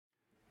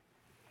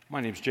My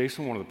name's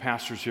Jason, one of the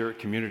pastors here at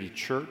Community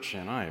Church,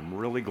 and I am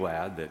really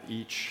glad that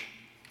each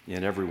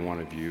and every one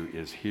of you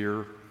is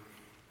here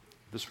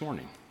this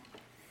morning.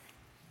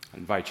 I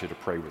invite you to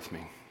pray with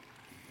me.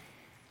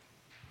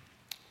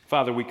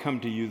 Father, we come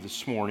to you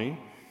this morning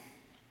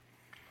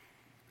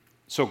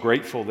so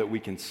grateful that we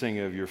can sing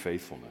of your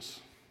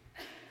faithfulness.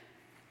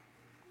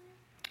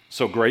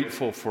 So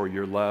grateful for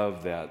your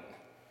love that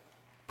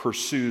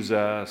pursues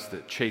us,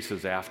 that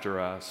chases after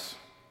us.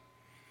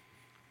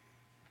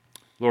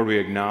 Lord, we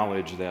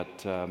acknowledge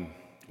that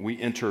we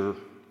enter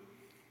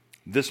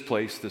this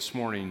place this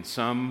morning,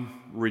 some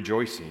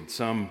rejoicing,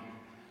 some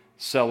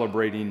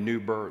celebrating new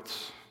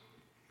births,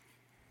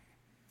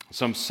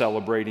 some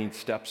celebrating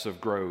steps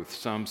of growth,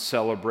 some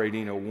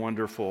celebrating a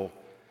wonderful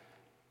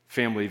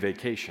family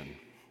vacation.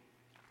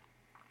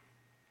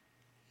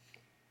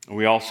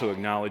 We also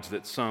acknowledge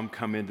that some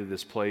come into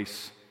this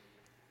place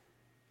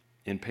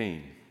in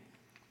pain,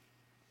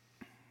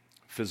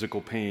 physical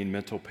pain,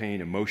 mental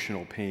pain,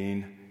 emotional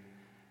pain.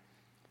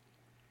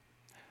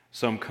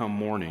 Some come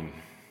mourning.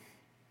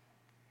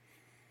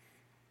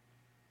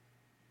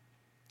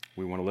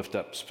 We want to lift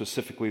up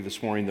specifically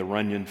this morning the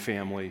Runyon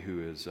family who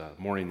is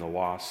mourning the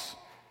loss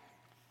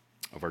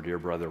of our dear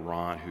brother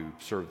Ron, who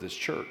served this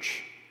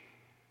church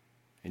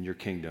in your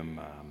kingdom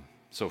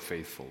so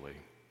faithfully.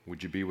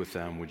 Would you be with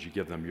them? Would you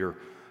give them your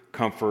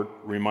comfort?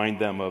 Remind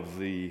them of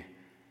the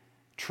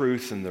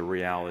truth and the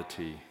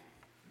reality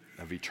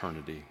of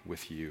eternity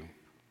with you.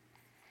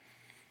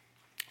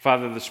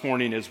 Father, this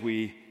morning as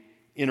we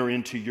enter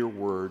into your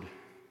word,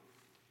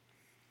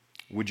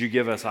 would you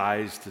give us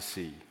eyes to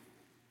see?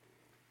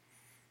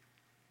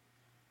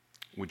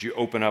 Would you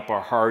open up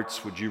our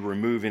hearts? Would you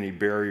remove any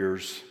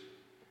barriers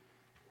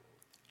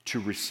to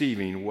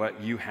receiving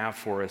what you have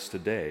for us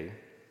today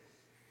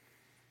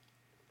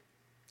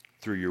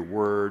through your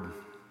word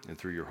and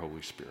through your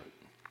Holy Spirit?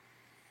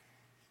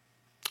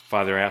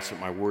 Father, I ask that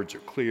my words are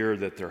clear,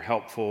 that they're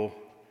helpful,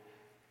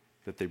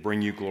 that they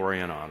bring you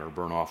glory and honor,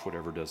 burn off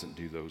whatever doesn't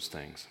do those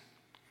things.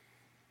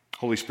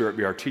 Holy Spirit,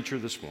 be our teacher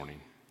this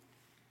morning.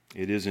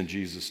 It is in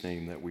Jesus'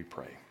 name that we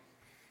pray.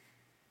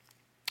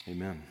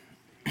 Amen.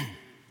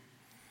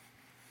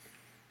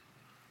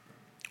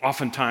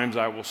 Oftentimes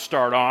I will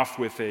start off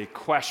with a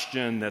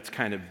question that's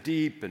kind of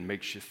deep and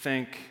makes you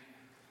think.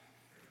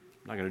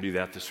 I'm not going to do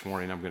that this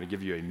morning. I'm going to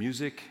give you a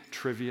music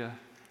trivia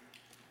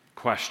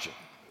question.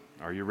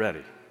 Are you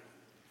ready?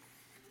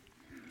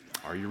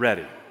 Are you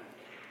ready?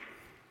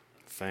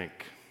 Think.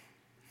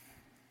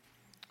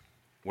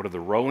 What are the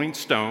Rolling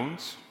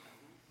Stones,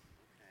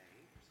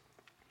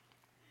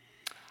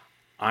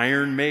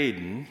 Iron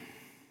Maiden,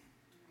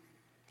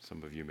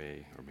 some of you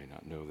may or may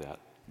not know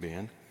that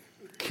band,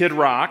 Kid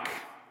Rock,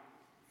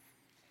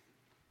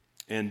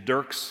 and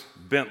Dierks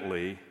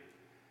Bentley,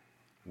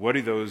 what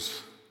do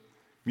those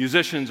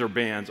musicians or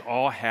bands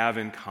all have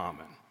in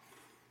common?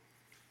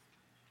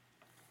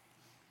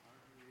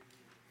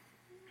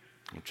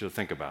 I want you to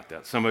think about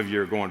that. Some of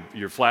you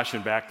you're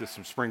flashing back to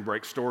some spring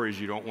break stories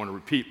you don't want to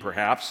repeat,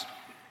 perhaps.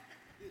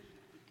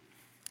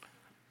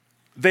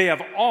 They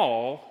have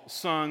all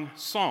sung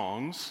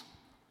songs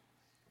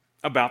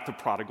about the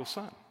prodigal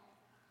son.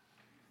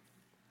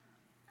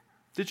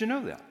 Did you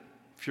know that?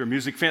 If you're a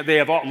music fan, they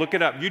have all, look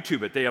it up,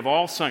 YouTube it, they have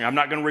all sung. I'm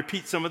not going to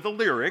repeat some of the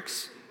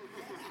lyrics,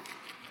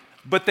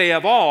 but they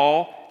have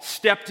all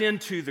stepped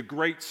into the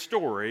great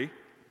story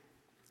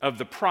of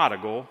the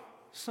prodigal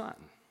son.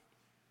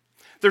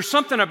 There's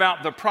something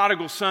about the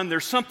prodigal son,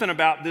 there's something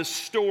about this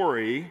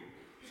story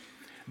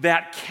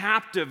that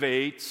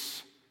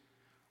captivates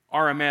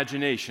our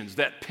imaginations,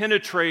 that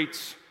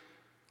penetrates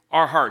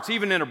our hearts,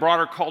 even in a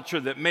broader culture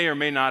that may or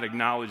may not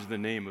acknowledge the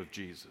name of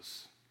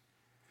Jesus.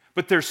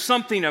 But there's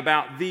something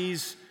about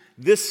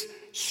this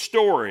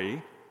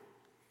story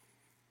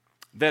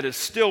that is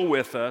still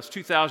with us,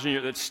 2,000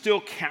 years, that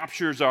still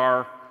captures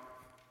our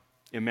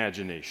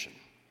imagination.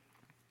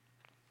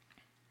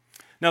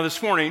 Now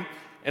this morning,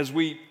 as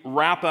we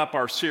wrap up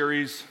our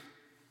series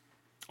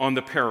on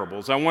the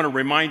parables, I want to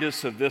remind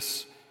us of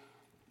this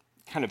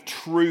kind of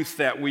truth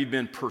that we've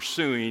been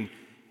pursuing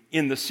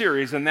in the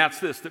series, and that's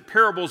this, that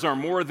parables are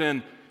more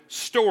than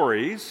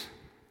stories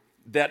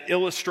that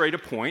illustrate a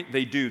point.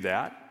 They do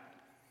that.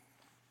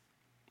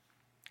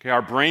 Okay,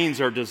 our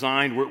brains are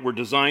designed, we're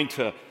designed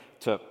to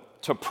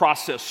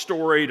process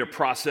story, to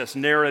process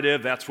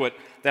narrative. That's what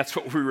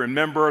we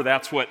remember.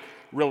 That's what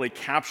really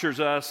captures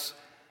us.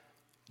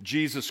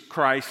 Jesus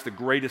Christ, the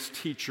greatest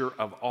teacher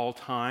of all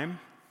time.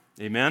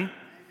 Amen?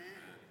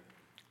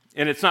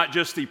 And it's not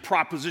just the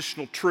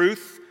propositional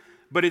truth,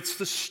 but it's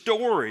the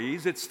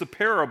stories, it's the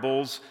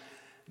parables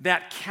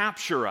that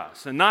capture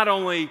us. And not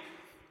only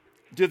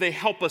do they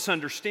help us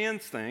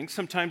understand things,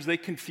 sometimes they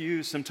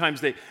confuse,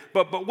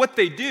 but what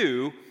they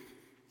do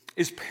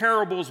is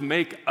parables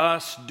make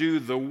us do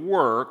the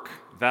work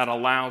that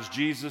allows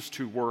Jesus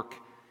to work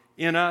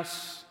in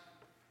us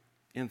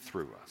and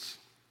through us.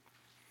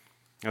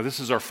 Now, this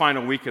is our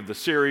final week of the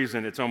series,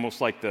 and it's almost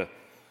like the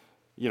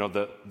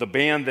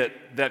band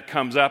that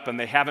comes up and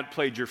they haven't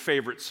played your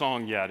favorite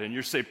song yet, and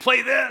you say,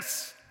 play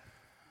this.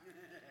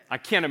 I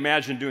can't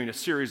imagine doing a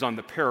series on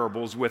the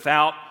parables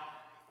without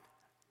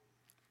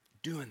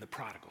doing the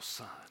prodigal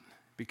son,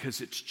 because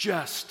it's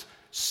just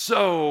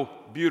so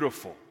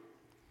beautiful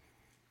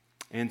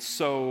and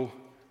so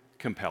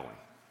compelling.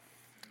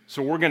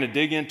 So we're going to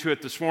dig into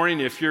it this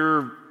morning. If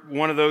you're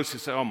one of those who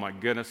say, oh my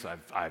goodness,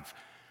 I've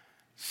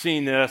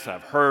seen this,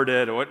 I've heard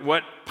it,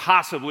 what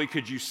possibly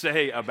could you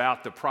say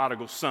about the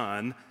prodigal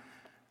son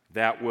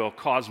that will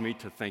cause me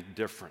to think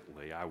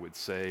differently? I would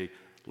say,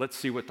 let's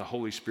see what the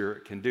Holy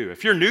Spirit can do.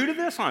 If you're new to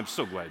this, I'm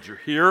so glad you're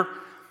here.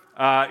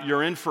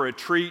 You're in for a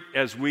treat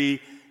as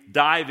we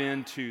dive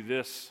into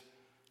this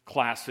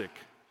classic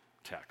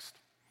text.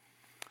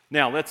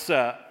 Now, let's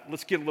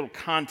get a little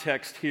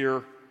context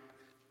here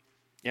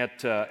at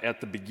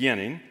the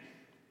beginning.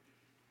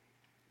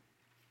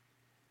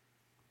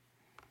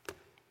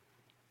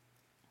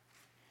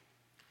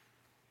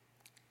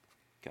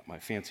 Got my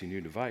fancy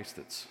new device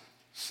that's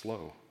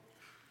slow.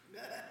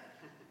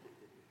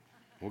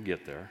 We'll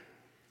get there.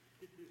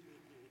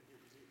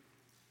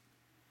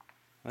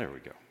 There we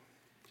go.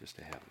 Just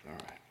to have it. All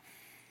right.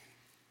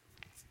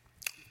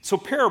 So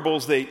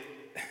parables,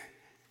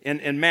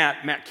 and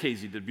Matt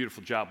Casey did a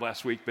beautiful job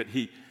last week, but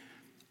he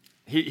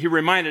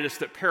reminded us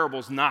that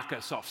parables knock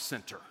us off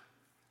center.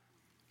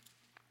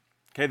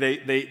 Okay,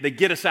 they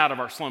get us out of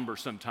our slumber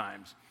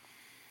sometimes.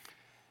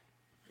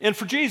 And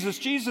for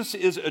Jesus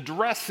is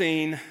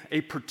addressing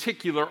a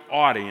particular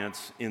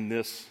audience in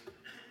this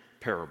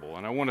parable.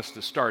 And I want us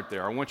to start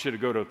there. I want you to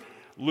go to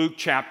Luke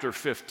chapter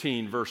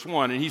 15, verse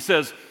 1. And he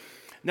says,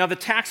 now the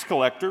tax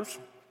collectors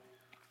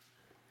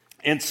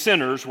and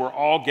sinners were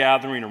all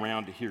gathering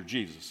around to hear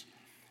Jesus.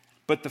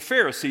 But the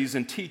Pharisees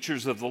and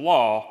teachers of the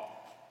law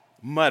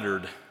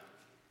muttered,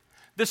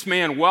 this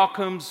man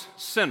welcomes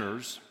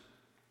sinners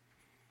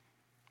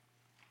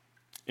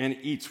and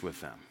eats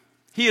with them.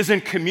 He is in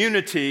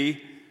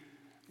community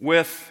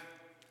with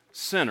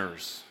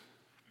sinners.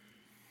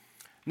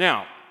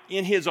 Now,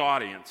 in his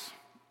audience,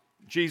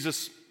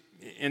 Jesus,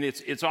 and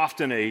it's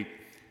often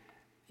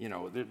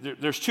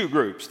there's two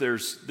groups.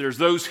 There's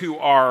those who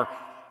are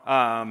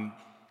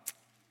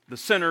the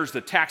sinners,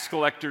 the tax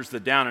collectors, the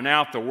down and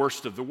out, the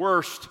worst of the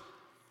worst.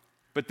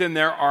 But then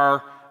there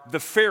are the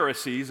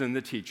Pharisees and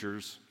the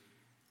teachers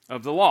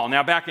of the law.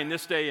 Now, back in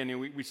this day, and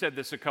we said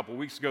this a couple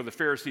weeks ago, the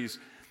Pharisees,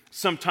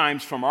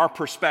 sometimes from our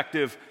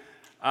perspective,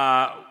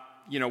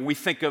 we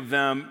think of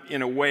them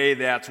in a way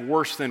that's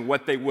worse than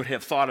what they would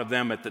have thought of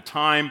them at the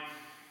time.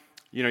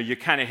 You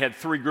kind of had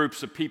three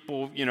groups of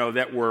people,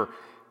 that were,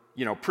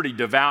 pretty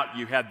devout.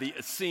 You had the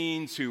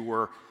Essenes, who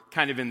were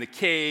kind of in the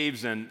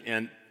caves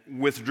and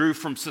withdrew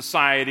from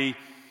society.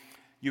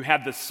 You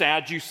had the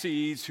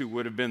Sadducees, who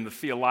would have been the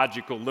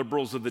theological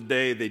liberals of the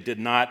day. They did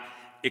not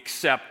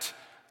accept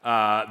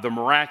the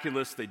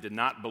miraculous. They did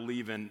not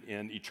believe in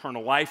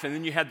eternal life. And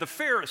then you had the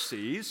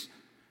Pharisees,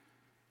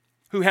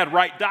 who had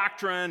right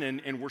doctrine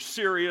and were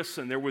serious,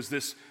 and there was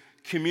this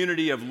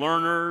community of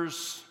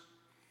learners.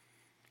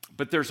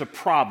 But there's a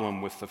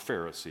problem with the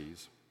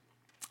Pharisees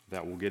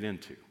that we'll get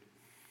into.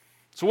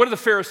 So what are the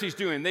Pharisees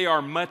doing? They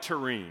are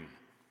muttering.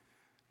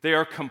 They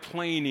are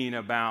complaining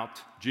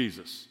about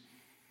Jesus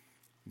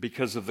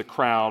because of the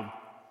crowd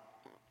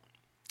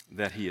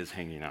that he is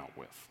hanging out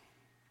with.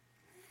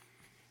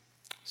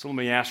 So let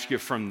me ask you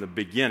from the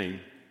beginning,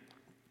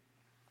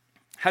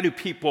 how do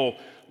people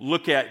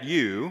look at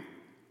you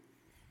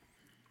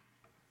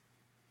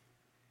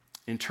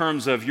in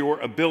terms of your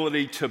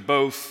ability to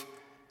both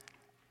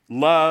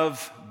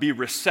love, be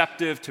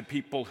receptive to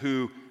people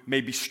who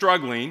may be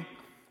struggling,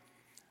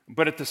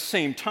 but at the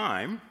same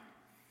time,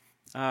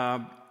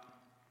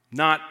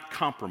 not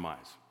compromise?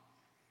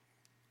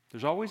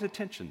 There's always a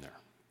tension there.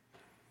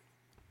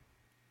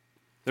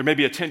 There may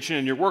be a tension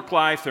in your work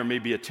life. There may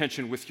be a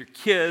tension with your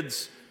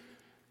kids.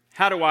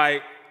 How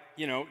do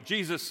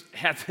Jesus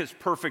had this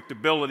perfect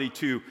ability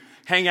to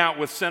hang out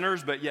with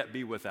sinners, but yet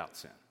be without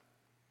sin.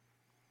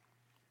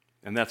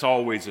 And that's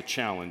always a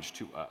challenge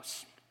to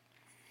us.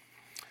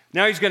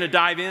 Now he's going to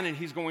dive in and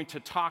he's going to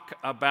talk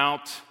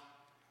about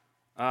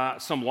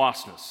some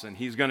lostness. And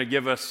he's going to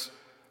give us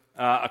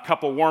a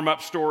couple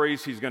warm-up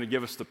stories. He's going to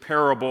give us the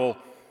parable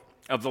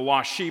of the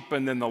lost sheep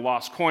and then the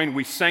lost coin.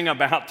 We sang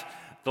about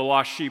the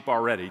lost sheep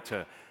already,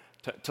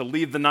 to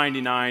leave the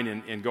 99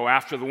 and go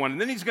after the one.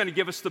 And then he's going to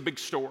give us the big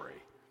story.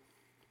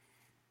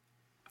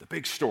 The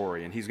big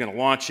story. And he's going to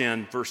launch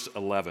in verse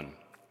 11.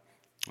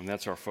 And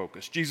that's our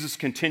focus. Jesus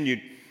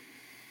continued,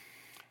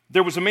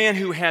 "There was a man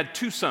who had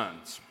 2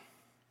 sons.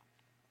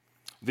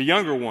 The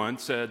younger one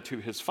said to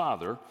his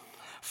father,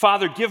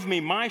 'Father, give me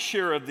my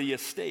share of the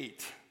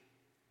estate.'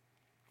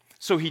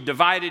 So he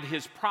divided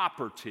his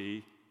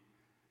property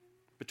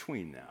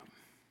between them."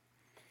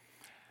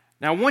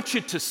 Now, I want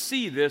you to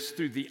see this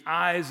through the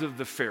eyes of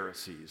the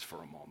Pharisees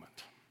for a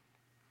moment.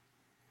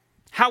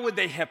 How would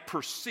they have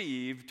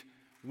perceived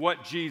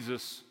what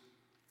Jesus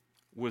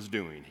was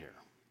doing here?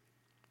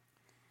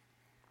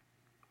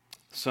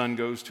 The son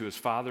goes to his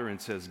father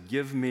and says,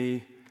 "Give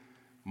me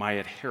my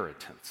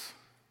inheritance."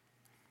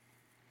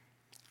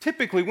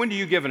 Typically, when do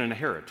you give an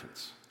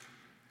inheritance?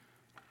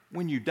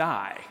 When you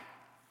die.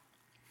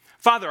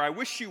 Father, I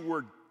wish you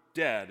were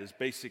dead, is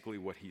basically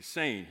what he's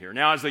saying here.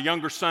 Now, as the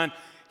younger son,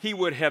 he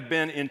would have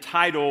been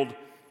entitled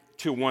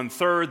to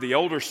 1/3. The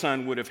older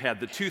son would have had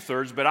the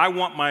 2/3, but I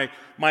want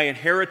my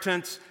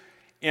inheritance,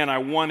 and I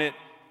want it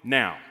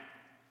now.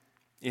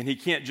 And he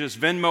can't just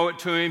Venmo it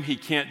to him. He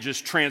can't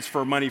just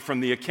transfer money from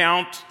the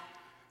account.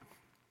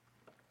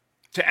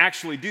 To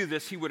actually do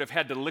this, he would have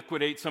had to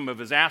liquidate some of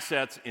his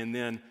assets and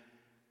then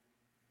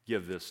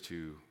give this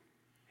to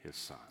his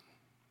son.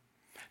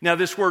 Now,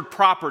 this word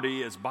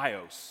property is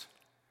bios.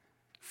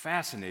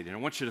 Fascinating. I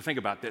want you to think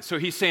about this. So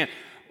he's saying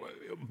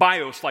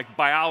bios, like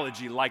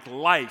biology, like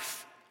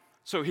life.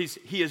 So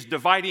he is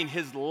dividing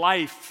his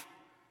life.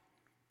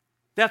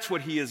 That's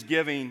what he is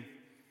giving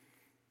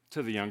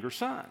to the younger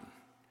son.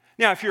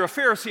 Now, if you're a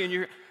Pharisee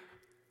and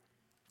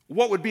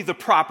what would be the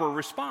proper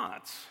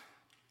response?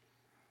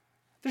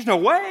 There's no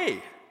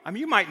way. I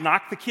mean, you might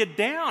knock the kid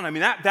down. I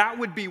mean, that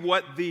would be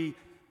what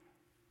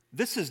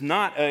this is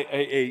not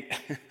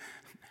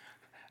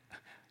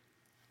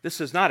this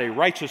is not a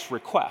righteous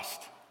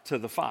request to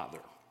the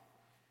Father.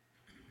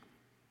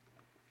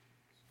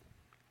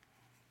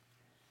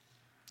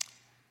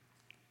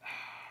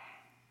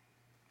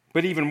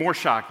 But even more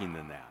shocking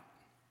than that,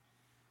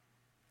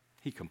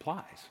 he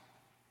complies.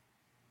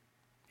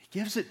 He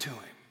gives it to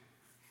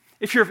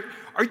him.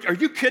 Are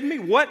you kidding me?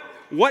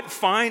 What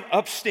fine,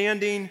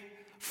 upstanding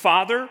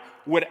father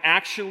would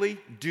actually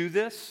do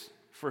this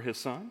for his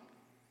son?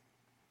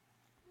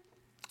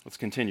 Let's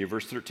continue,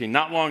 verse 13.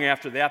 Not long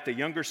after that, the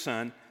younger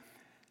son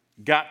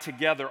got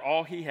together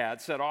all he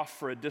had, set off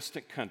for a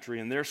distant country,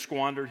 and there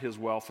squandered his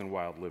wealth in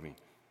wild living.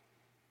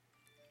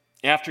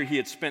 After he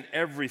had spent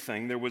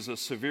everything, there was a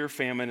severe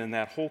famine in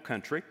that whole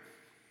country,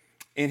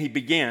 and he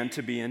began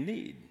to be in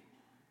need.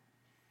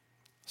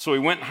 So he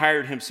went and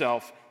hired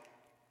himself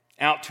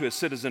out to a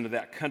citizen of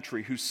that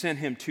country who sent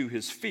him to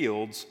his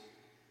fields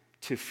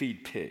to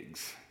feed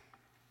pigs.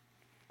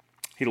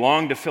 He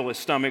longed to fill his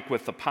stomach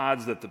with the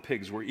pods that the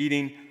pigs were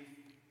eating,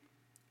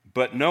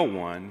 but no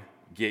one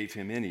gave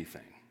him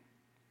anything.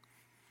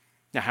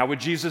 Now, how would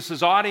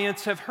Jesus'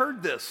 audience have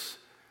heard this?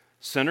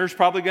 Sinners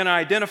probably going to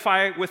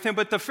identify with him,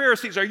 but the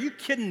Pharisees, are you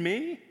kidding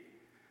me?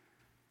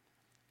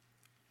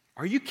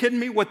 Are you kidding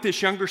me what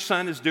this younger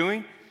son is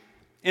doing?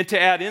 And to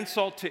add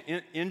insult to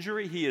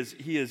injury, he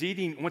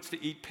wants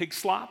to eat pig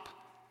slop.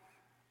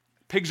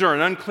 Pigs are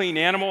an unclean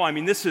animal. I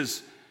mean, this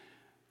is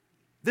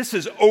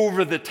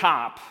over the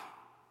top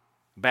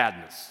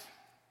badness.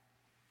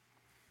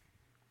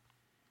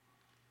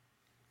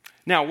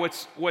 Now,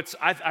 what's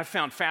I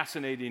found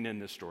fascinating in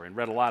this story and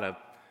read a lot of,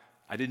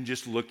 I didn't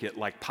just look at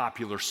like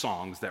popular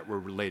songs that were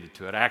related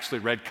to it. I actually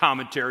read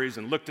commentaries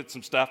and looked at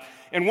some stuff.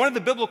 And one of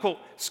the biblical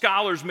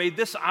scholars made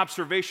this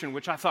observation,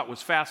 which I thought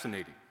was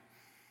fascinating.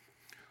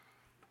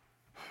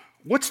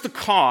 What's the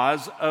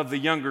cause of the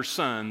younger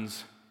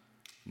son's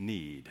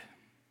need?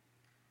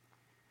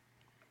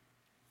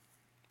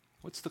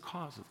 What's the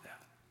cause of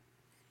that?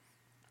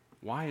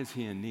 Why is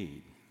he in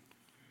need?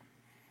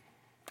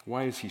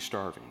 Why is he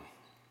starving?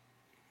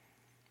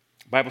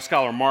 Bible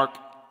scholar Mark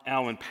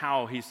Allen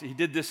Powell, he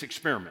did this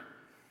experiment.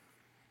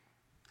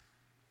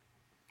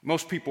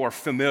 Most people are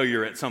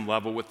familiar at some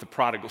level with the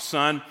prodigal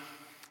son.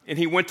 And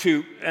he went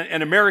to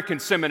an American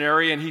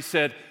seminary and he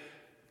said,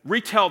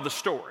 retell the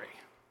story.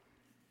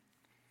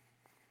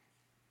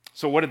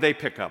 So what did they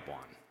pick up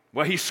on?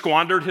 Well, he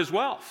squandered his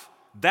wealth.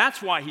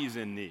 That's why he's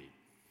in need.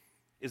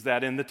 Is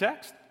that in the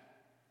text?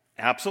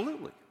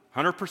 Absolutely.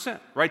 100%.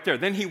 Right there.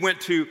 Then he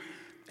went to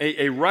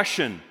a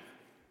Russian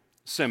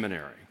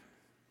seminary.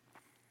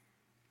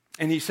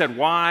 And he said,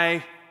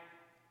 why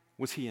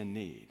was he in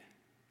need?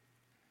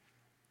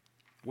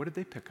 What did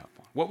they pick up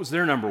on? What was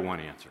their number one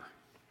answer?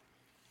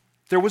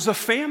 There was a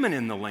famine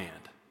in the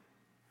land.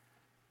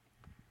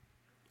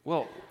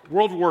 Well,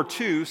 World War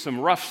II, some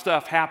rough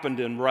stuff happened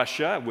in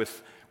Russia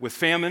with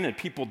famine and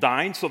people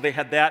dying, so they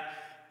had that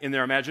in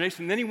their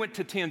imagination. And then he went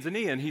to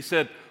Tanzania and he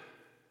said,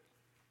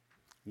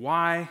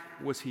 why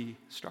was he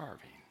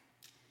starving?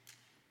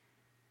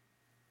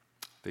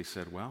 They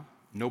said, well,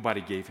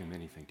 nobody gave him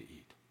anything to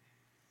eat.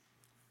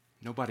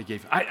 Nobody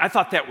gave him. I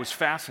thought that was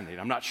fascinating.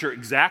 I'm not sure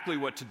exactly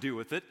what to do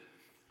with it,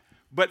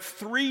 but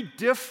 3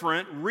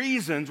 different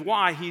reasons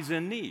why he's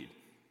in need.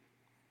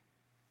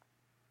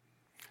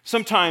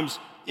 Sometimes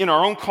in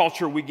our own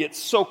culture, we get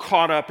so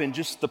caught up in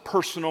just the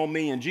personal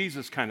me and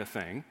Jesus kind of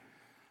thing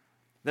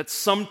that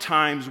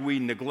sometimes we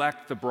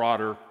neglect the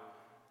broader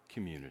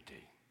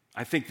community.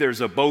 I think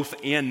there's a both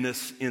and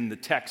this in the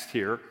text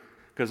here,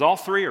 because all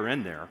 3 are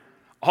in there.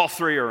 All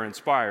 3 are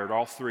inspired.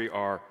 All 3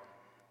 are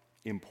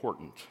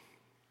important.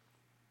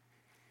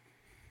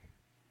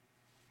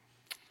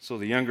 So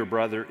the younger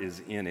brother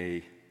is in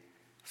a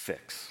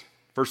fix.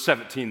 Verse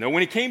 17, though,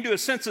 when he came to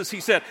his senses, he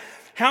said,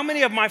 how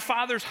many of my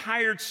father's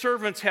hired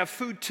servants have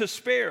food to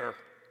spare?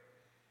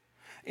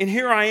 And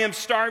here I am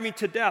starving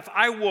to death.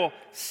 I will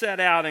set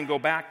out and go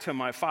back to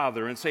my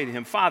father and say to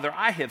him, Father,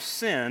 I have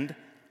sinned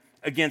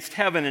against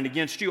heaven and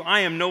against you.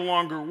 I am no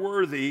longer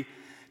worthy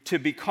to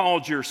be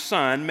called your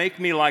son. Make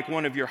me like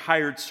one of your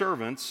hired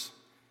servants.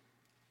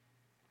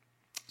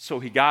 So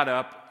he got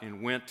up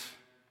and went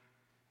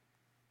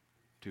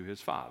to his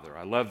father.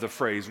 I love the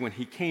phrase, when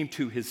he came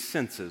to his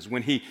senses,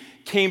 when he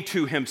came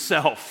to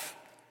himself.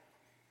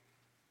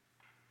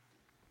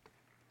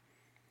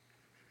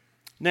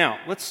 Now,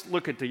 let's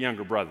look at the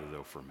younger brother,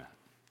 though, for a minute.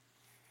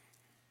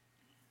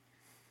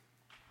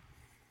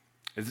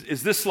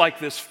 Is this like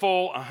this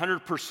full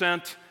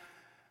 100%,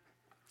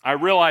 I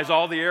realize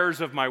all the errors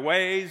of my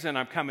ways and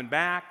I'm coming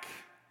back?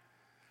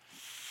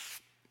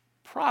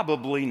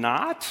 Probably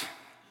not.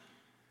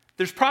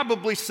 There's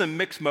probably some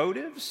mixed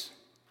motives.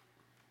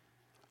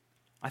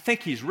 I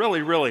think he's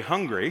really, really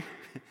hungry,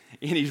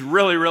 and he's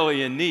really,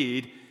 really in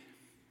need,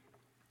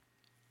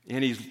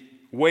 and he's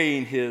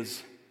weighing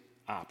his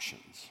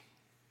options.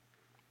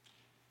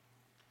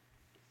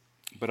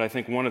 But I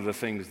think one of the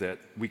things that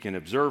we can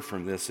observe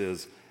from this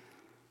is,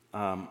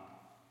 I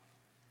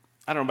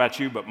don't know about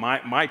you, but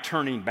my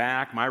turning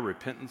back, my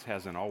repentance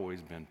hasn't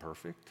always been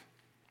perfect.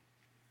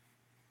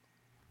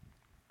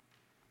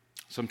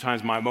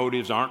 Sometimes my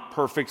motives aren't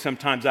perfect.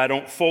 Sometimes I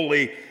don't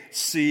fully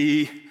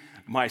see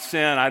my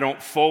sin. I don't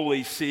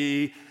fully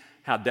see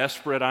how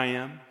desperate I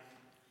am.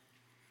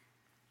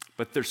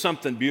 But there's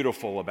something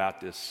beautiful about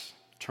this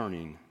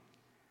turning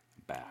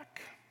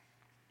back.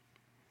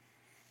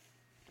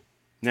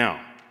 Now,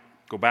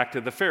 go back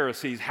to the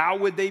Pharisees. How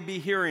would they be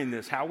hearing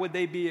this? How would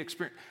they be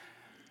experiencing?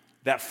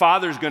 That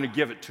father's going to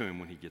give it to him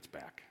when he gets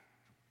back.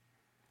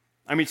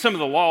 I mean, some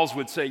of the laws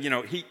would say,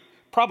 he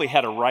probably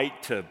had a right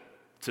to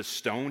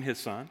stone his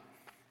son,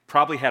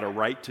 probably had a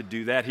right to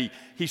do that.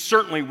 He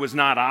certainly was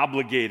not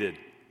obligated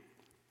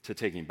to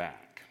take him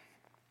back.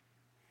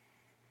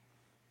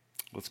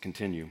 Let's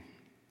continue.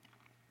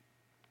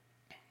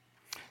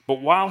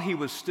 But while he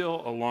was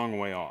still a long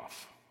way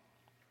off,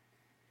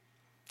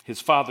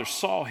 his father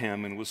saw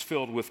him and was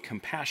filled with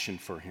compassion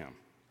for him.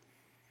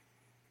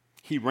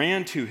 He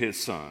ran to his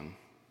son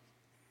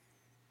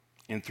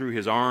and threw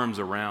his arms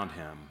around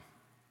him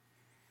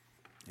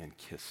and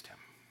kissed him.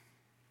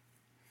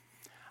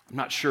 I'm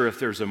not sure if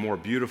there's a more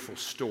beautiful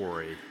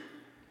story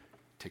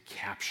to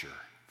capture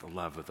the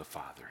love of the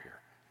Father here.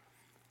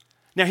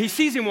 Now, he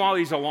sees him while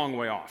he's a long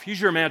way off. Use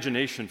your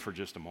imagination for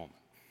just a moment.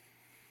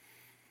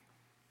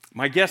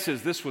 My guess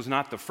is this was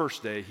not the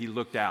first day he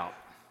looked out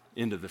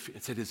into the field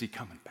and said, is he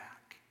coming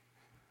back?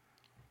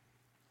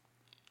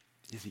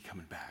 Is he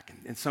coming back?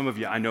 And some of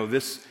you, I know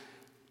this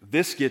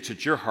gets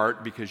at your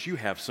heart because you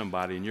have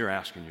somebody and you're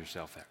asking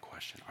yourself that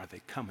question. Are they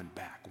coming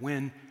back?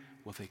 When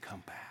will they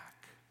come back?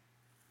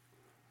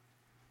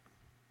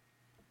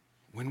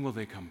 When will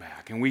they come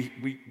back? And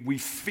we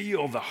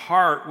feel the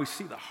heart, we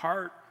see the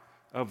heart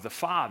of the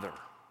Father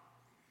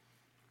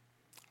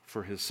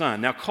for his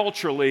Son. Now,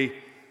 culturally,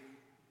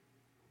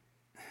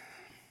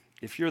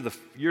 if you're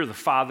the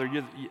father,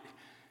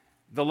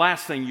 the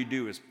last thing you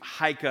do is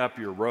hike up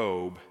your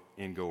robe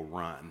and go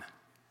run.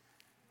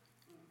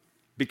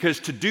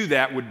 Because to do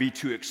that would be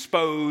to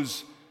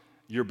expose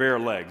your bare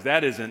legs.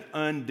 That is an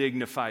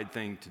undignified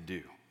thing to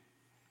do.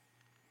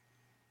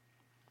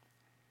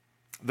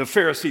 The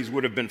Pharisees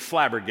would have been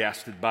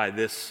flabbergasted by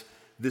this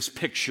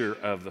picture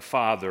of the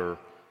Father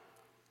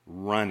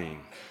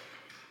running.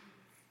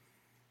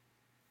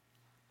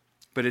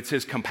 But it's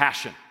his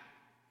compassion.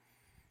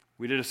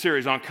 We did a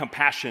series on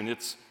compassion.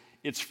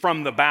 It's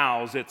from the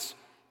bowels.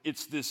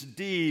 It's this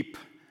deep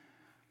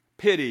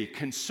pity,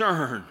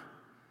 concern.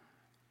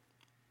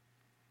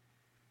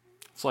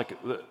 It's like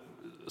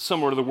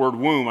similar to the word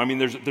womb. I mean,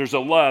 there's a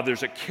love,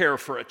 there's a care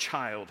for a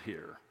child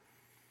here.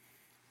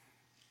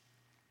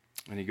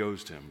 And he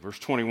goes to him. Verse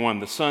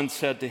 21, the son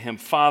said to him,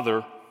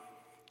 Father,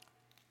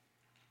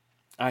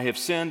 I have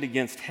sinned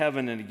against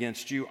heaven and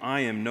against you.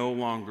 I am no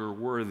longer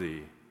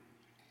worthy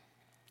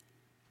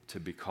to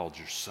be called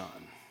your son.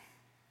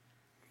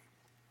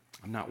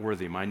 I'm not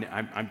worthy.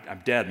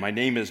 I'm dead. My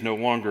name is no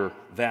longer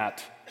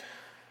that.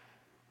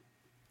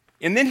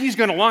 And then he's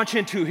going to launch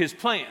into his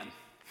plan.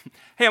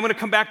 Hey, I'm going to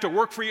come back to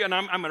work for you, and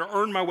I'm going to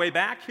earn my way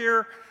back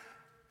here.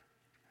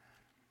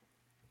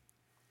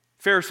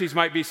 Pharisees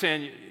might be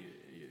saying,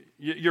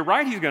 you're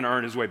right, he's going to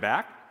earn his way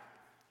back.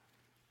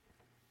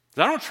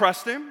 I don't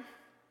trust him.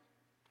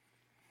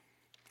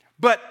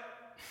 But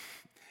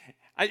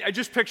I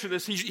just picture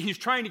this. He's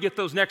trying to get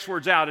those next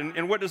words out.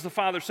 And what does the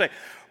father say?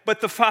 But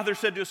the father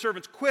said to his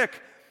servants,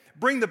 quick,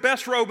 bring the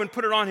best robe and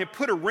put it on him.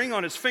 Put a ring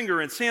on his finger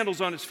and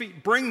sandals on his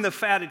feet. Bring the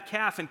fatted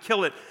calf and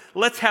kill it.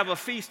 Let's have a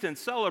feast and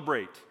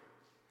celebrate.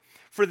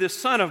 For this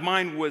son of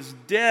mine was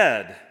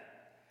dead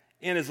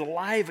and is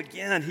alive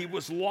again. He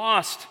was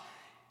lost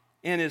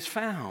and is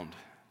found.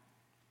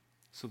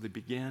 So they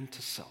began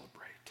to celebrate.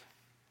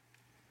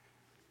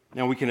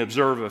 Now we can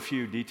observe a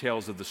few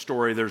details of the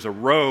story. There's a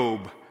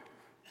robe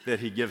that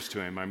he gives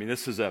to him. I mean,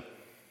 it's a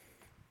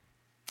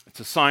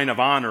sign of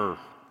honor.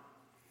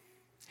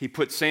 He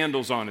put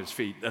sandals on his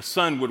feet. A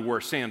son would wear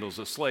sandals.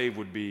 A slave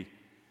would be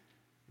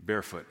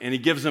barefoot. And he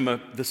gives him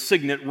the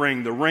signet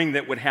ring, the ring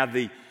that would have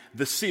the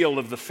seal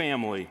of the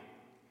family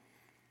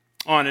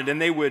on it.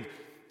 And they would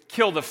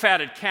kill the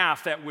fatted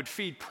calf that would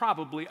feed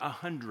probably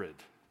 100.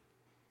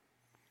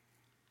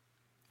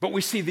 But we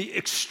see the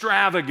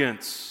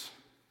extravagance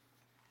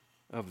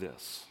of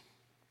this.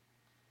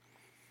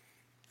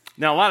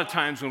 Now, a lot of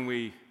times when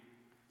we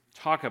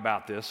talk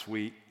about this,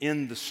 we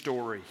end the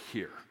story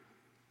here.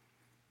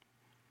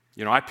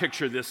 You know, I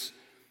picture this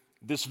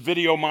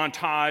video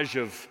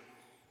montage of,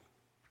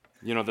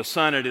 you know, the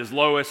son at his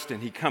lowest,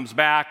 and he comes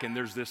back, and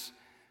there's this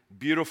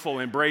beautiful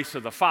embrace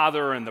of the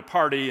father and the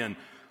party, and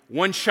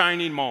one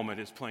shining moment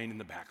is playing in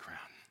the background.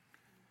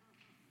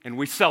 And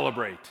we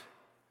celebrate.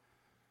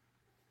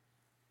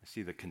 I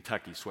see the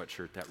Kentucky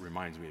sweatshirt. That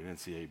reminds me of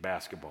NCAA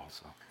basketball,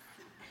 so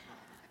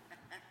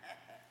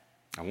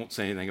I won't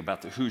say anything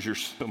about the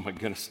Hoosiers. Oh my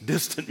goodness,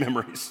 distant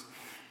memories.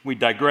 We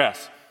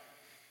digress.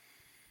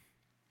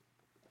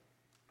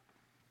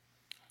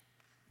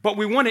 But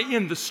we want to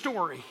end the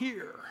story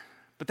here.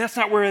 But that's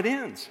not where it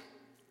ends.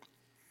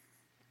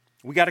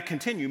 We got to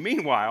continue.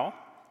 Meanwhile,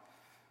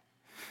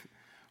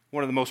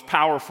 one of the most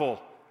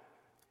powerful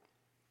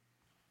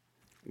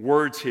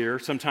words here,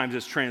 sometimes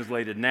it's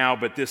translated now,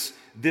 but this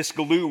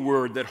glue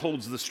word that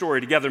holds the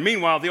story together.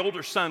 Meanwhile, the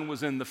older son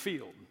was in the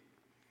field.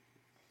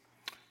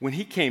 When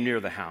he came near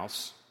the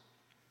house,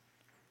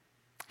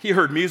 he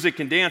heard music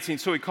and dancing,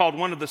 so he called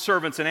one of the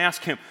servants and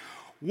asked him,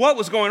 "What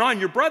was going on?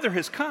 Your brother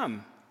has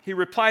come." He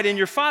replied, "And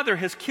your father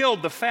has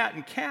killed the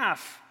fattened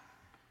calf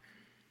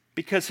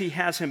because he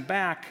has him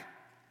back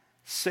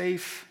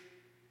safe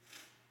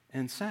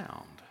and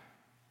sound."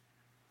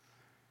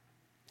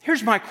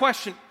 Here's my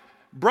question.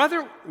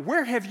 Brother,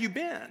 where have you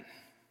been?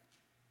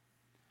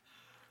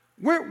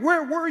 Where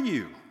were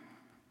you?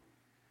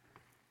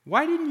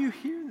 Why didn't you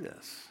hear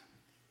this?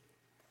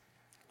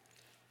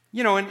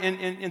 You know,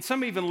 and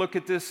some even look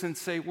at this and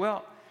say,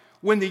 well,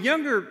 when the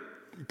younger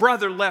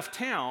brother left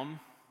town,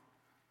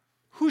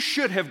 who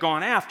should have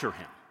gone after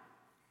him?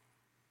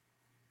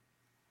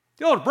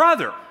 The older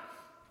brother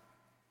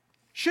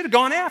should have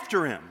gone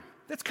after him.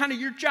 That's kind of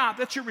your job.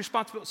 That's your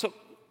responsibility. So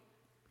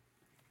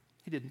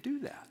he didn't do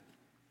that.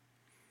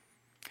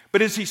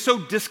 But is he so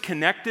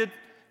disconnected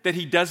that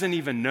he doesn't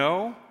even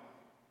know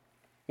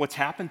what's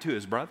happened to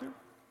his brother?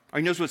 Or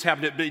he knows what's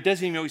happened, but he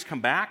doesn't even know he's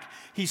come back?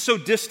 He's so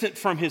distant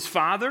from his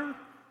father?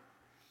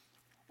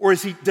 Or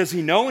does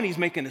he know and he's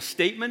making a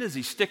statement? Is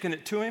he sticking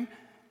it to him?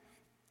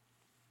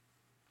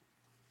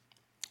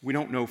 We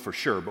don't know for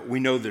sure, but we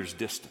know there's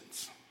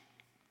distance.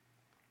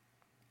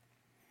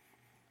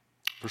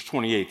 Verse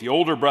 28, the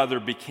older brother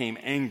became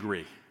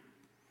angry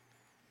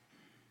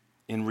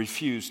and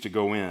refused to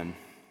go in.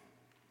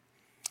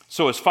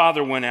 So his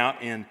father went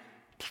out and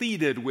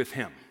pleaded with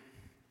him.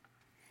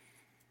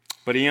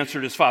 But he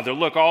answered his father,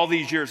 "Look, all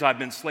these years I've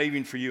been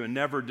slaving for you and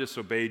never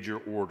disobeyed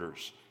your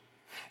orders.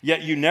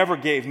 Yet you never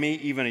gave me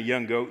even a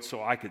young goat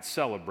so I could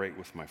celebrate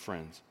with my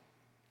friends.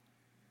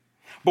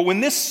 But when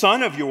this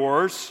son of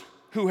yours,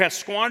 who has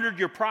squandered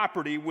your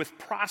property with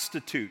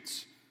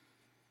prostitutes,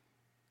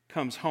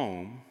 comes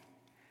home,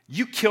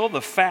 you kill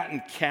the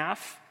fattened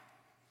calf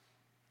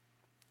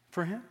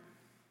for him?"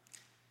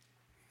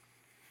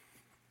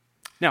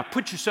 Now,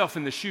 put yourself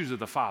in the shoes of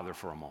the father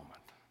for a moment.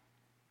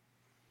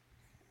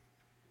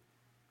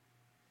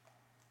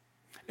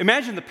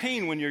 Imagine the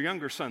pain when your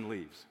younger son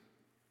leaves.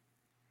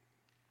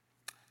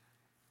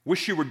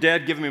 Wish you were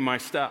dead, give me my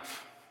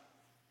stuff.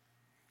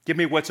 Give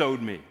me what's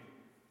owed me.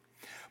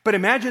 But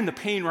imagine the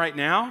pain right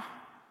now.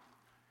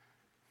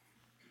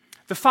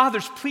 The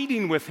father's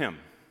pleading with him.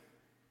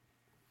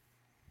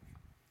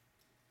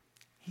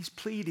 He's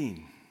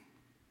pleading.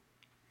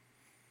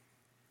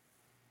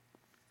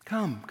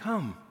 Come,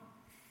 come.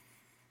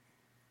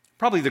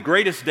 Probably the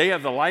greatest day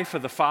of the life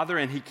of the father,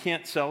 and he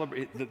can't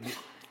celebrate.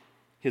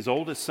 His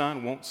oldest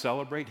son won't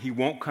celebrate. He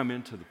won't come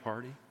into the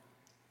party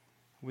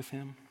with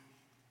him.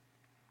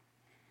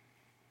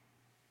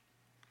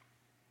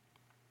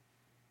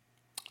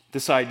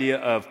 This idea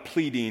of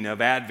pleading,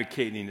 of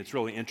advocating, it's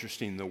really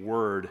interesting, the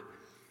word.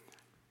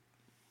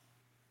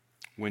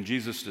 When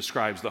Jesus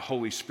describes the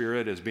Holy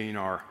Spirit as being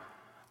our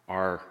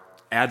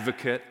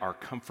advocate, our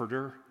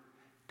comforter,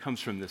 comes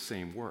from the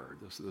same word.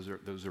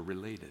 Those are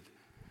related.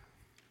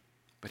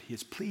 But he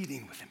is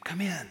pleading with him, come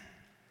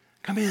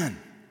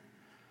in,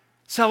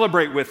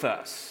 celebrate with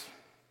us,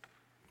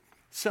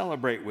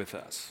 celebrate with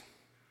us.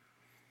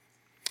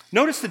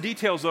 Notice the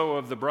details, though,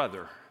 of the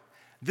brother.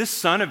 This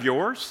son of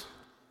yours,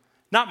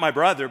 not my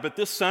brother, but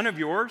this son of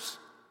yours,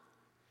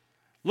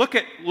 look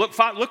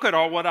at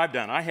all what I've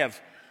done. I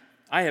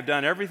have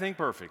done everything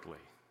perfectly.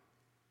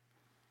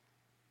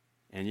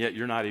 And yet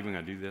you're not even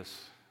going to do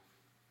this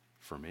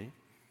for me?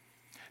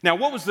 Now,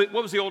 what was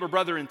the older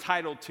brother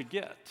entitled to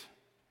get?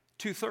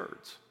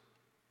 2/3.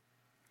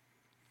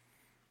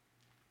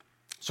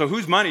 So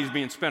whose money is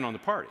being spent on the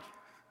party?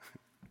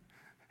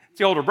 It's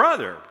the older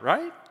brother,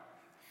 right?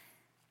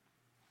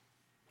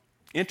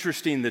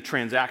 Interesting, the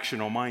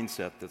transactional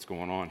mindset that's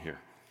going on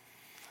here.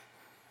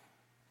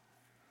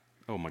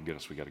 Oh my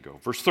goodness, we got to go.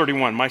 Verse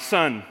 31, my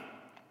son,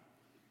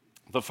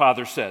 the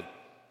father said,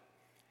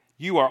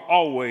 you are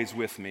always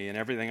with me and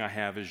everything I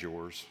have is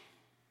yours.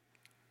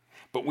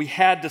 But we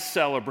had to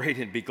celebrate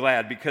and be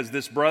glad because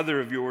this brother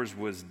of yours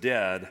was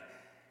dead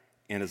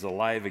and is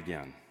alive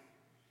again.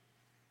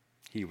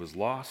 He was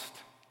lost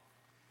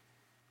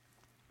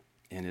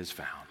and is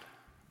found.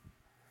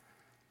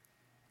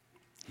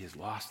 He is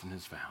lost and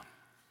is found.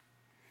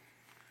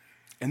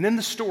 And then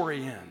the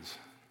story ends.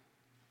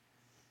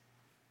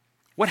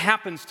 What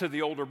happens to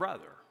the older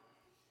brother?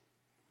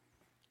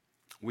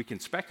 We can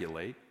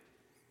speculate,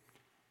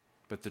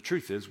 but the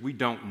truth is we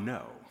don't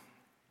know.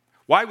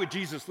 Why would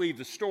Jesus leave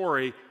the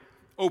story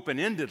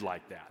open-ended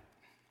like that?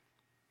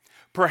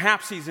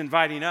 Perhaps he's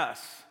inviting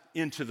us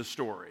into the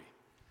story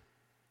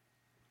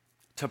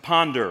to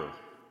ponder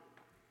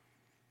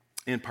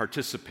and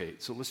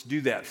participate. So let's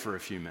do that for a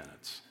few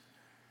minutes.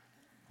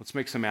 Let's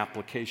make some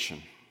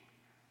application.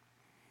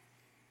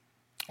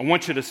 I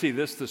want you to see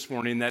this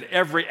morning, that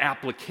every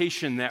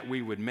application that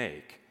we would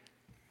make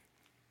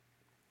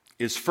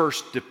is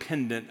first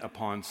dependent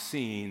upon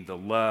seeing the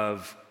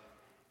love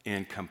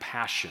and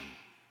compassion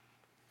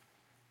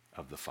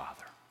of the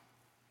Father.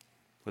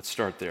 Let's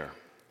start there.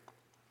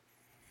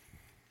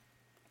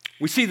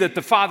 We see that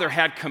the Father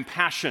had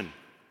compassion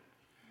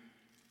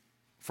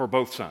for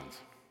both sons.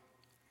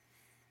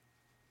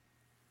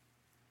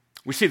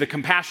 We see the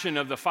compassion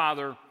of the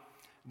Father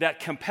that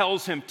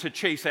compels him to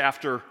chase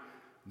after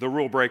the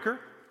rule breaker,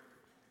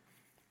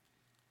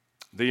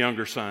 the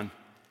younger son,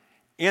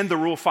 and the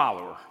rule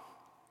follower,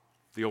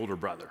 the older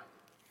brother.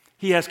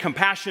 He has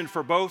compassion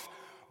for both.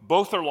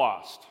 Both are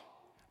lost.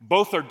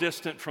 Both are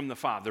distant from the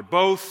Father.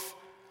 Both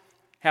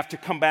have to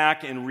come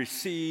back and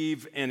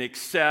receive and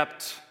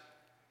accept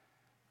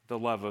the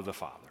love of the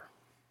Father.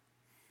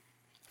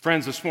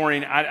 Friends, this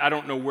morning, I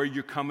don't know where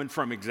you're coming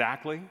from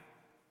exactly.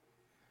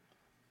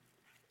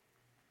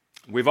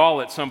 We've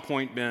all at some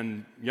point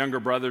been younger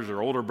brothers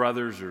or older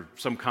brothers or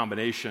some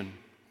combination.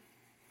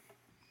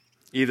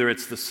 Either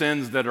it's the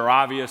sins that are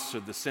obvious or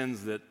the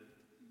sins that,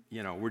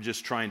 we're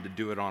just trying to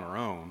do it on our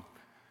own.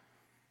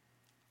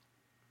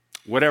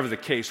 Whatever the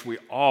case, we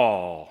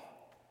all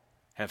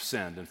have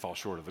sinned and fall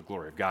short of the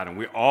glory of God, and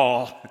we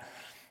all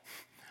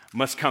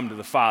must come to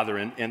the Father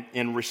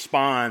and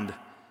respond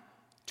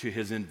to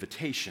his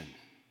invitation.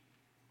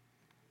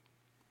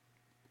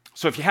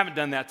 So if you haven't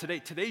done that today,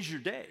 today's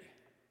your day.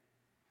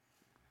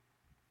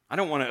 I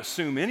don't want to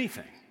assume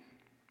anything.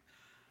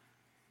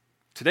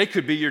 Today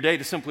could be your day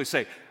to simply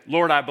say,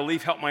 Lord, I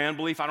believe, help my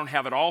unbelief. I don't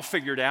have it all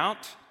figured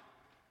out,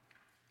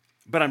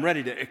 but I'm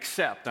ready to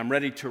accept. I'm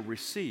ready to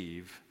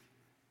receive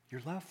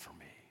your love for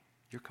me,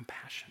 your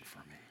compassion for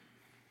me.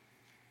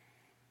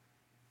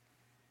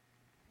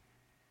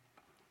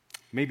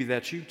 Maybe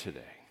that's you today.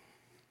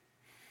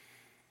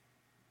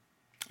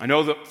 I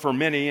know that for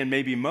many, and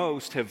maybe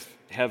most, have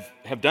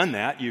done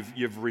that.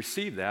 You've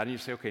received that, and you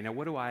say, okay, now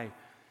what do I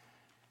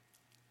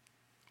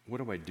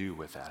do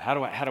with that? How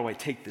do I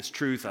take this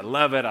truth? I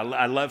love it.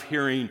 I love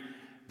hearing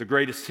the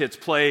greatest hits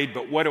played,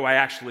 but what do I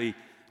actually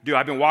do?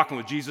 I've been walking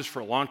with Jesus for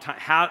a long time.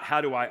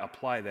 How do I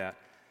apply that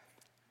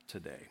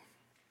today?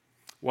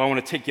 Well, I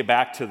want to take you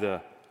back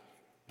to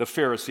the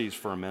Pharisees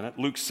for a minute.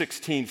 Luke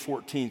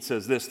 16:14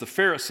 says this: the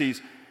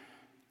Pharisees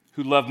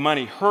who loved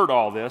money heard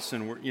all this,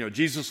 and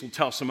Jesus will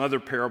tell some other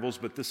parables,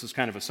 but this is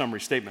kind of a summary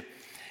statement.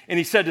 And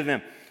he said to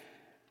them,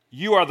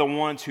 you are the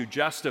ones who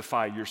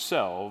justify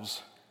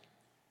yourselves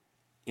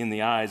in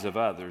the eyes of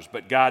others,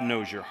 but God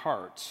knows your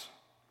hearts.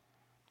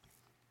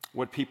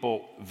 What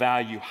people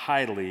value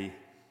highly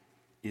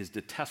is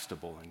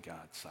detestable in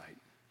God's sight.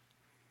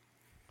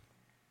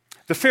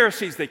 The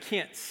Pharisees, they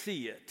can't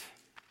see it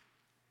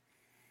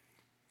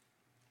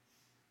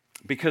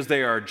because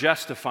they are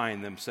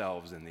justifying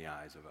themselves in the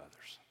eyes of others.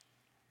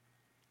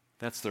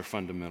 That's their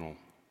fundamental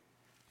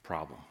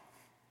problem.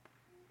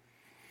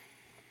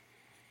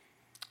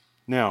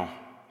 Now,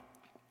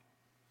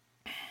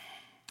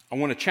 I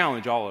want to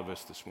challenge all of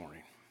us this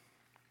morning.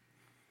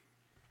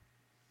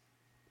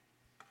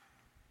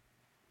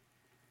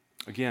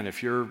 Again,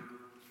 if you're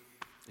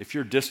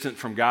distant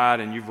from God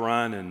and you've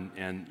run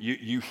and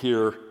you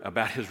hear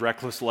about his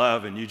reckless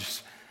love and you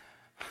just,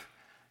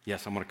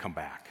 yes, I'm going to come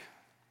back.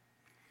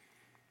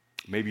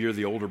 Maybe you're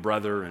the older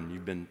brother and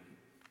you've been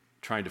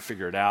trying to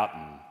figure it out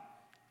and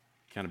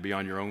kind of be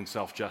on your own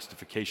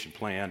self-justification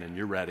plan and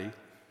you're ready.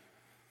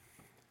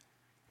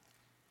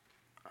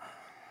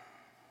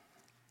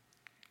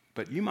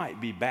 But you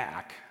might be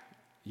back.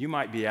 You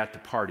might be at the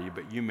party,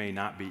 but you may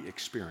not be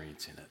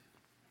experiencing it.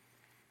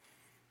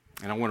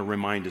 And I want to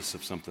remind us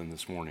of something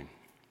this morning.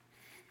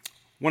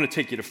 I want to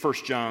take you to 1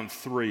 John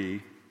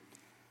 3,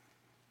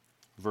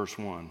 verse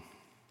 1.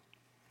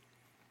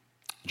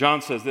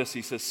 John says this,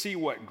 he says, see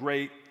what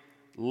great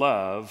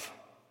love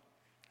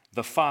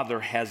the Father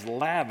has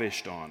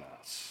lavished on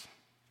us,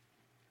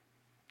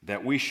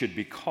 that we should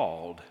be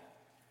called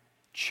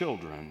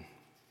children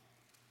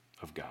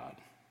of God.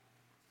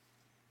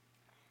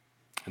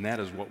 And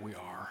that is what we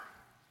are.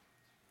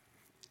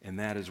 And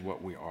that is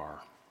what we are.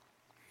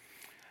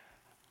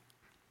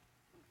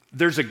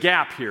 There's a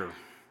gap here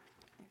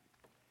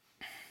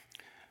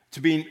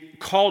to being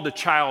called a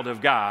child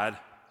of God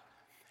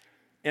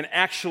and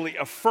actually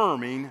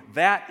affirming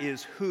that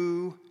is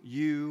who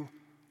you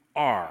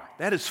are.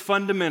 That is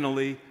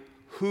fundamentally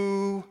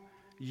who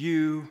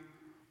you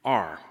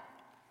are.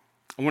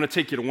 I want to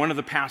take you to one of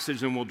the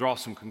passages and we'll draw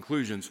some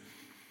conclusions.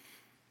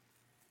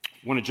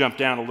 I want to jump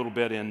down a little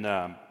bit in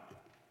 1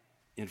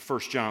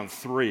 John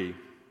 3.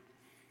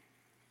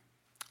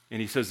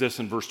 And he says this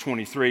in verse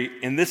 23,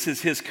 and this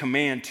is his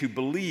command, to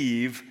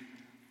believe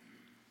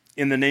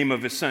in the name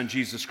of his Son,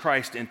 Jesus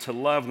Christ, and to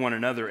love one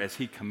another as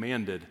he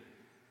commanded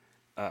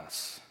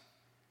us.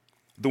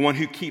 The one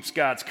who keeps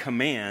God's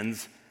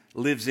commands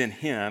lives in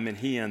him and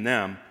he in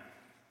them.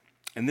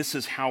 And this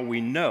is how we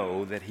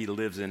know that he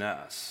lives in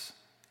us.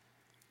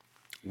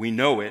 We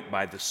know it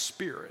by the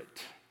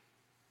Spirit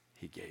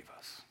he gave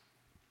us.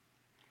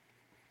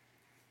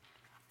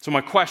 So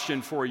my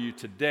question for you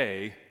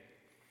today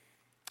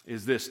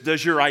is this: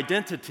 does your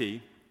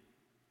identity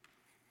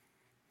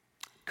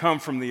come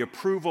from the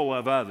approval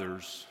of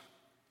others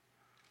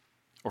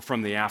or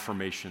from the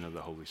affirmation of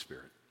the Holy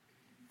Spirit?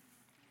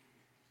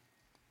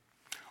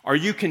 Are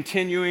we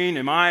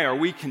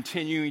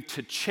continuing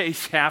to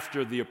chase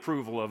after the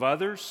approval of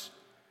others?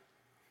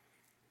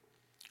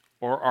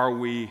 Or are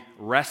we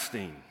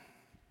resting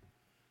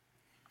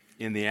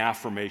in the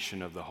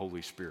affirmation of the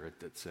Holy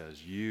Spirit that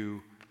says,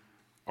 you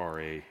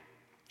are a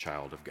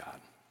child of God?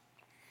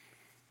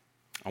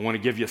 I want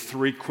to give you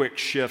 3 quick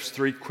shifts,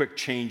 3 quick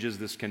changes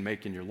this can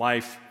make in your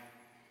life.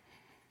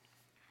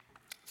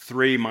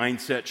 3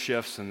 mindset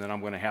shifts, and then I'm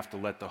going to have to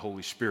let the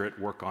Holy Spirit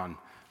work on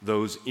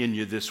those in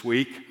you this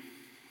week.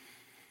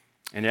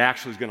 And it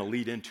actually is going to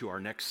lead into our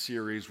next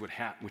series,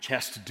 which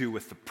has to do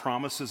with the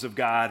promises of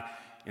God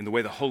and the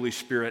way the Holy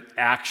Spirit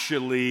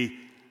actually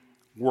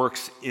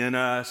works in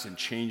us and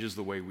changes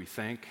the way we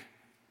think.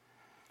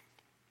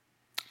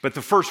 But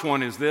the first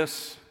one is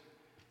this: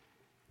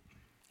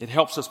 it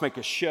helps us make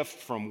a shift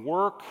from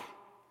work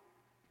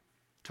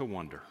to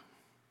wonder.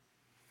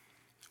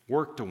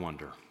 Work to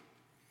wonder.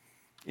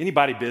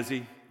 Anybody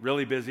busy,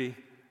 really busy,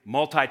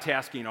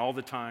 multitasking all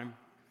the time?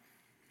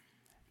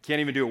 Can't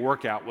even do a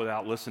workout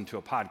without listening to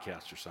a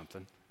podcast or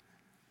something.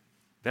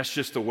 That's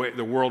just the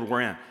world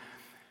we're in.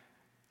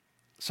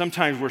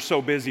 Sometimes we're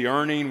so busy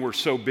earning, we're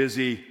so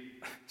busy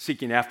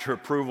seeking after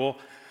approval.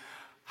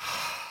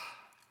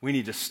 We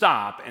need to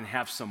stop and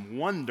have some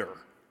wonder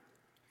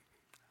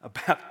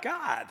about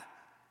God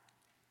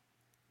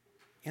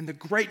and the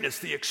greatness,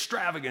 the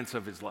extravagance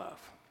of his love.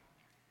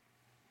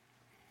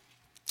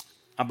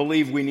 I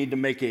believe we need to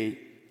make a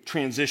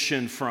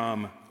transition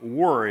from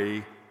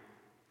worry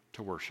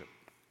to worship.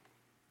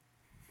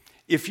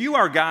 If you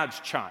are God's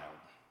child,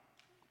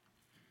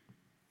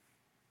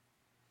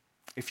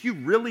 if you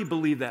really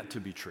believe that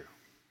to be true,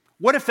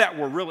 what if that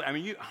were really,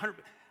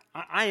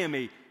 I am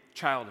a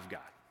child of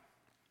God.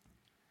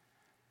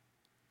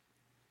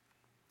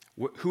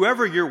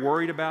 Whoever you're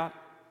worried about,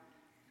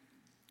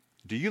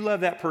 do you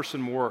love that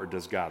person more or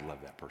does God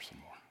love that person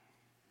more?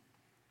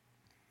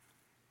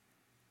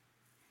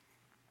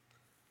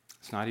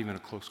 It's not even a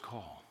close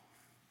call.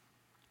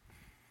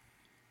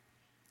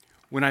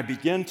 When I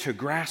begin to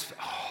grasp,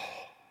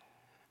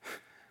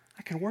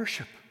 I can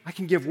worship. I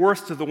can give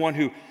worth to the one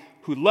who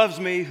loves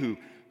me, who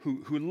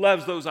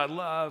loves those I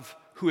love,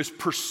 who is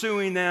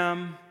pursuing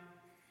them.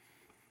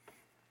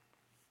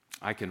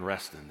 I can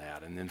rest in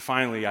that. And then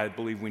finally, I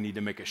believe we need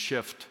to make a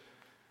shift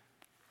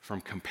from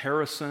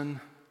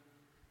comparison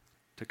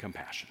to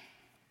compassion.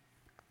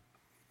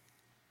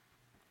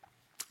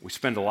 We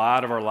spend a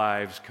lot of our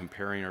lives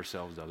comparing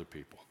ourselves to other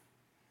people.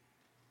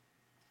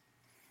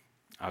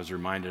 I was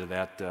reminded of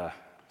that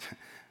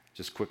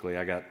just quickly.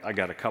 I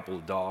got a couple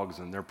of dogs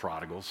and they're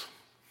prodigals.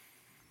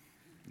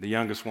 The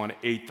youngest one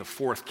ate the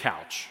 4th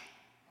couch.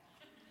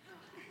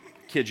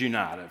 Kid you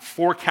not,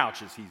 4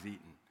 couches he's eaten.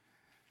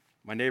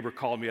 My neighbor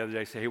called me the other day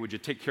and said, hey, would you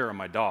take care of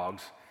my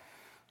dogs? I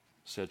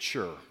said,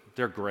 sure,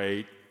 they're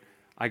great.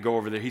 I go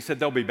over there. He said,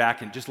 they'll be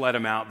back, and just let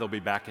them out. They'll be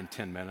back in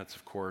 10 minutes,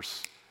 of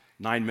course.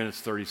 9 minutes,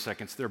 30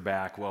 seconds, they're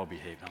back, well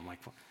behaved. I'm like,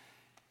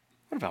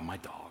 what about my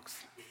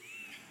dogs?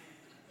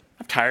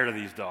 I'm tired of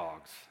these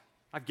dogs.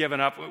 I've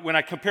given up. When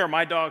I compare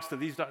my dogs to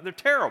these dogs, they're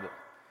terrible.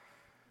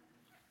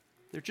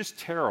 They're just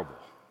terrible.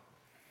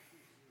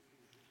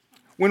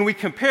 When we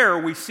compare,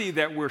 we see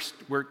that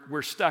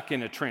we're stuck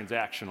in a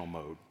transactional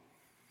mode.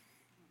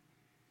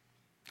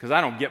 Because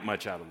I don't get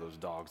much out of those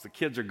dogs. The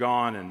kids are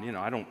gone, and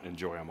I don't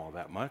enjoy them all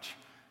that much.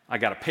 I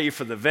got to pay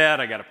for the vet.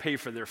 I got to pay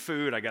for their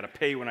food. I got to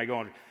pay when I go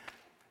on.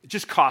 It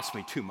just costs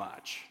me too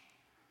much.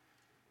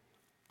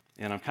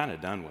 And I'm kind of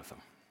done with them.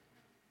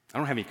 I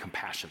don't have any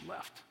compassion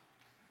left.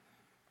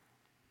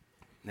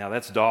 Now,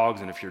 that's dogs,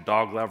 and if you're a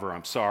dog lover,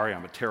 I'm sorry.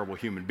 I'm a terrible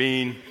human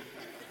being.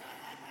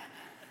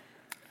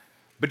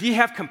 But do you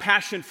have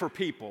compassion for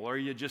people, or are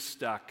you just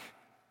stuck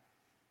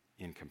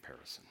in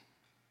comparison?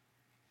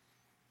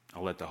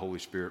 I'll let the Holy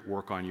Spirit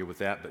work on you with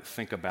that, but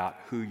think about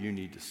who you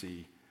need to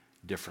see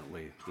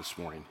differently this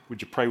morning.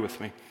 Would you pray with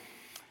me?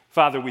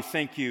 Father, we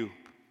thank you.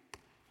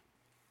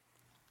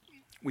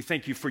 We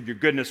thank you for your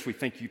goodness. We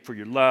thank you for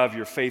your love,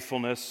 your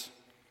faithfulness.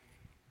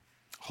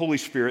 Holy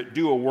Spirit,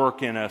 do a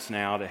work in us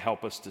now to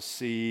help us to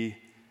see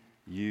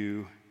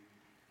you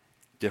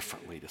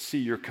differently, to see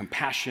your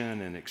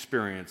compassion and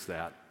experience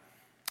that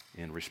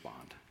and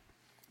respond.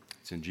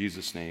 It's in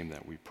Jesus' name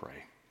that we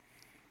pray.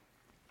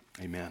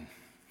 Amen.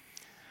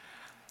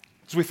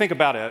 As we think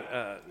about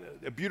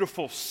a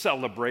beautiful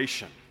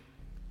celebration,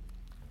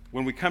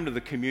 when we come to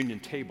the communion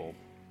table,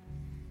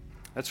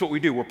 that's what we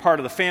do. We're part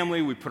of the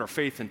family. We put our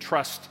faith and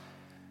trust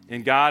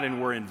in God,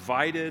 and we're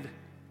invited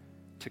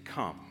to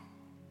come.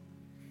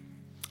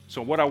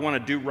 So what I want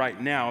to do right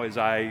now is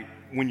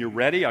when you're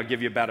ready, I'll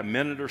give you about a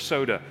minute or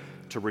so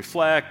to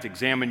reflect,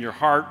 examine your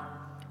heart.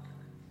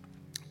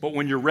 But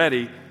when you're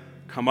ready,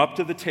 come up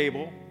to the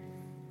table,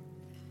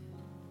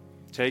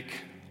 take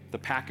the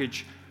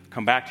package,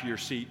 come back to your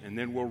seat, and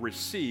then we'll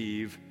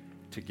receive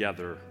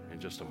together in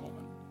just a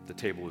moment. The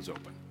table is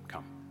open.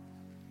 Come.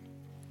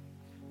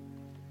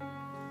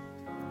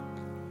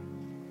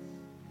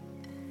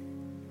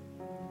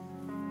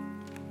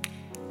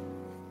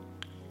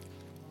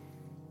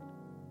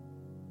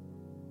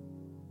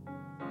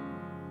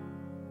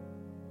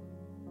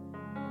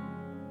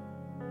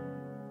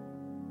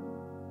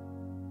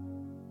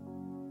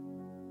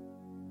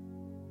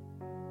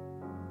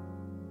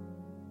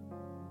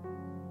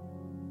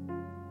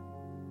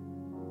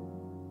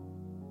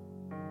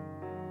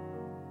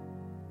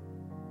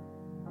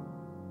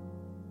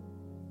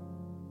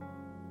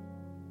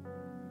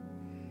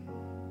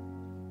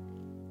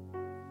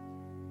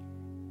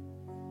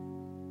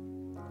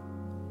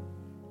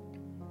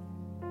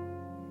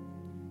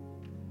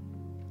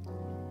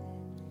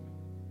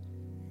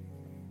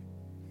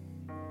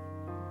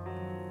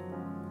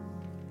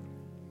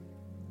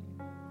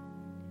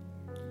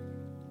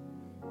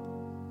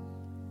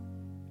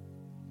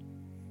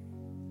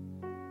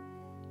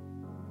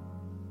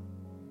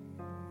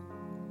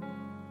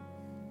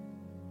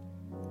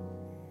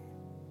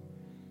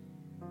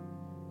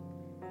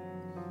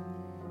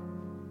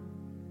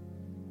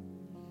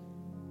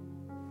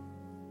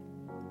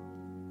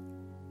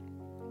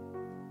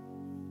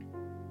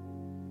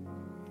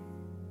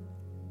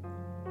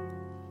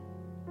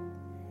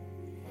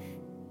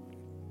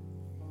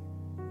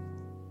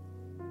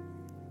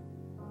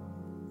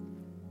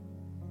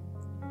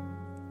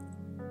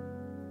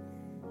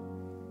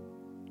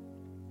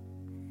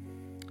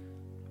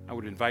 I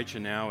would invite you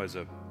now, as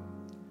a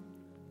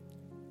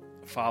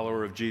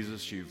follower of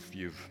Jesus,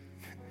 you've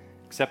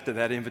accepted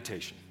that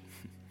invitation.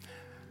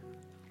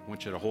 I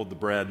want you to hold the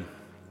bread.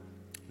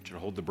 I want you to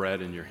hold the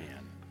bread in your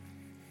hand.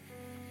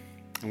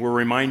 And we're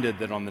reminded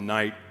that on the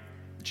night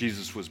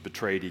Jesus was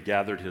betrayed, he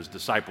gathered his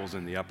disciples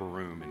in the upper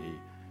room and he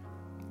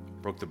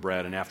broke the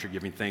bread, and after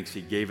giving thanks,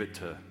 he gave it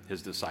to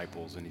his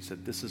disciples and he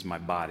said, "This is my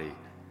body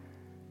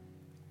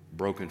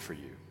broken for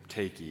you.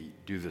 Take, eat,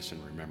 do this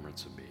in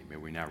remembrance of me." May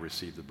we now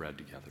receive the bread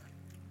together.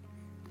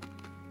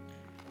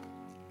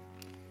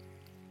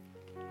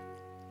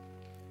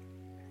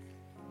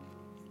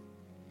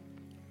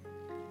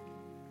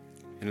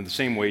 And in the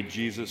same way,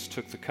 Jesus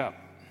took the cup.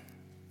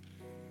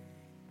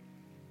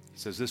 He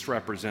says, "This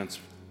represents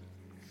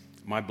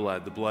my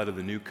blood, the blood of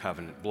the new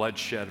covenant, blood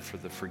shed for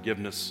the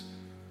forgiveness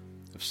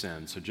of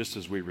sin." So just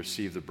as we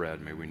receive the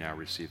bread, may we now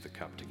receive the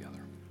cup together.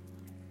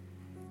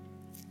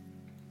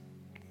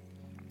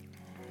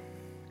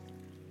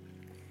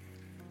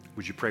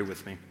 Would you pray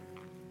with me?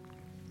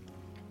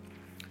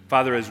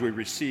 Father, as we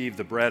receive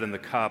the bread and the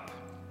cup,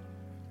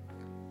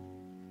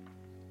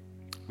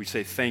 we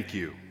say thank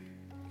you.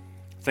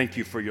 Thank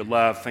you for your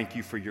love. Thank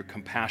you for your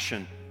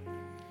compassion.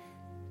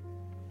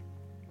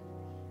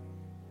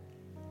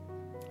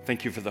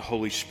 Thank you for the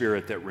Holy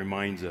Spirit that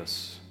reminds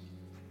us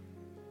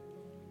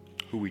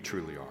who we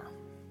truly are.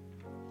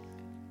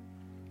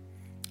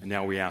 And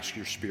now we ask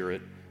your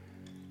Spirit,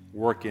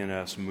 work in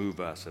us, move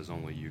us as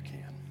only you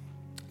can.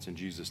 It's in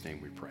Jesus'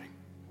 name we pray.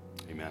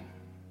 Amen.